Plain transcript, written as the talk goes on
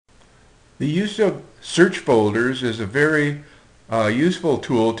The use of search folders is a very useful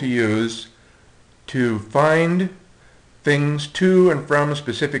tool to use to find things to and from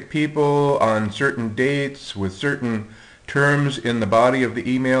specific people on certain dates with certain terms in the body of the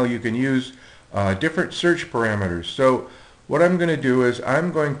email. You can use different search parameters. So what I'm going to do is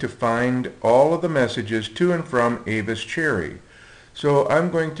I'm going to find all of the messages to and from Avis Cherry. So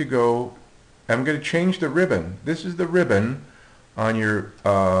I'm going to change the ribbon. This is the ribbon on your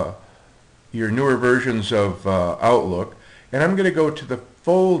newer versions of Outlook. And I'm going to go to the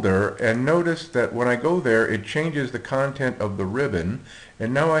folder and notice that when I go there it changes the content of the ribbon,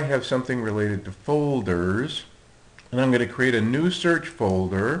 and now I have something related to folders, and I'm going to create a new search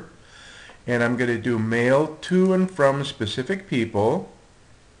folder, and I'm going to do mail to and from specific people,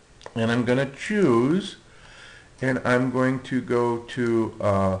 and I'm going to choose, and I'm going to go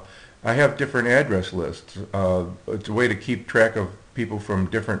to I have different address lists. It's a way to keep track of people from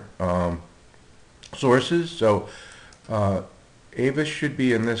different sources. So Avis should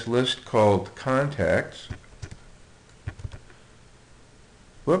be in this list called contacts.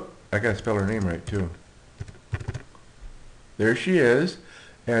 Whoop, I gotta spell her name right too. There she is,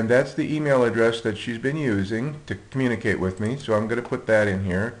 and that's the email address that she's been using to communicate with me. So I'm going to put that in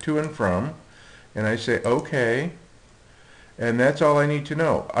here, to and from, and I say OK, and that's all I need to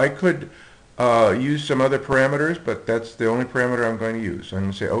know. I could use some other parameters, but that's the only parameter I'm going to use. So I'm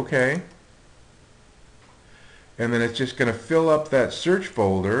going to say OK. And then it's just going to fill up that search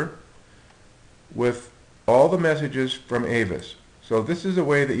folder with all the messages from Avis. So this is a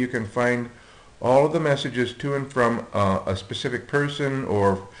way that you can find all of the messages to and from a specific person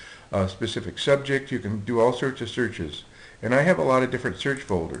or a specific subject. You can do all sorts of searches. And I have a lot of different search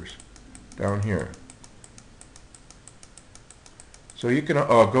folders down here. So you can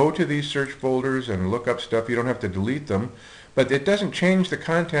go to these search folders and look up stuff. You don't have to delete them. But it doesn't change the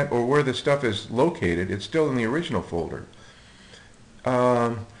content or where the stuff is located. It's still in the original folder.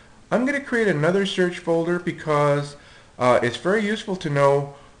 I'm going to create another search folder because it's very useful to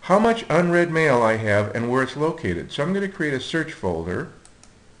know how much unread mail I have and where it's located. So I'm going to create a search folder.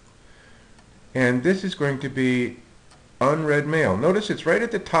 And this is going to be unread mail. Notice it's right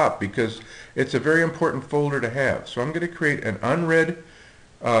at the top because it's a very important folder to have. So I'm going to create an unread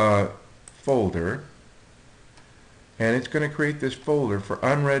folder. And it's going to create this folder for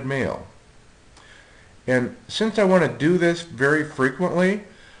unread mail. And since I want to do this very frequently,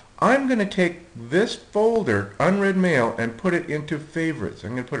 I'm going to take this folder, unread mail, and put it into favorites.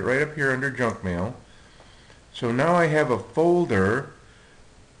 I'm going to put it right up here under junk mail. So now I have a folder,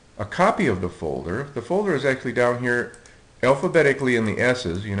 a copy of the folder. The folder is actually down here alphabetically in the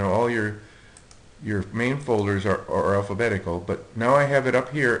S's. You know, all your main folders are alphabetical, but now I have it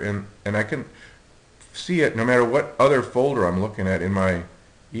up here, and I can see it no matter what other folder I'm looking at in my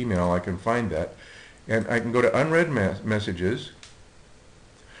email. I can find that, and I can go to unread messages,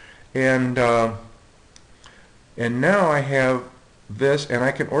 and now I have this, and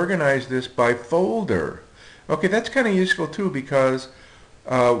I can organize this by folder. Okay, that's kind of useful too, because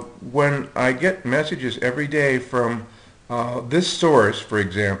when I get messages every day from this source, for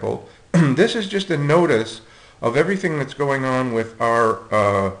example, this is just a notice of everything that's going on with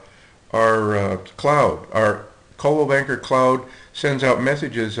our cloud. Our Coldwell Banker Cloud sends out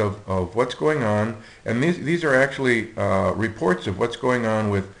messages of what's going on, and these are actually reports of what's going on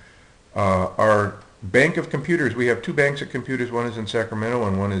with our bank of computers. We have two banks of computers. One is in Sacramento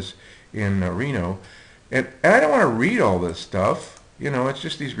and one is in Reno. And I don't want to read all this stuff. You know, it's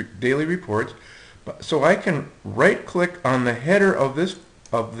just these daily reports. So I can right-click on the header of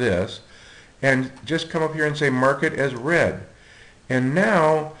this and just come up here and say mark it as read. And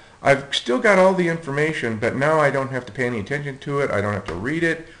now I've still got all the information, but now I don't have to pay any attention to it. I don't have to read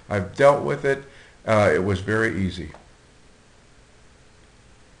it. I've dealt with it. It was very easy.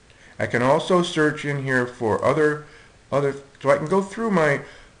 I can also search in here for other, so I can go through my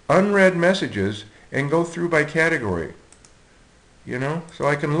unread messages and go through by category. You know, so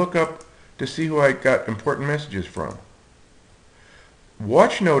I can look up to see who I got important messages from.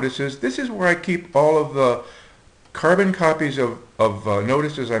 Watch notices. This is where I keep all of the carbon copies of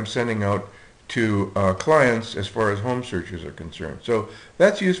notices I'm sending out to clients as far as home searches are concerned. So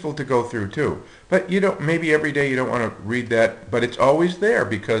that's useful to go through too. But you don't, maybe every day you don't want to read that, but it's always there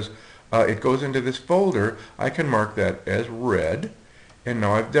because it goes into this folder. I can mark that as read, and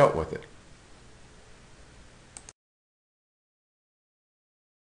now I've dealt with it.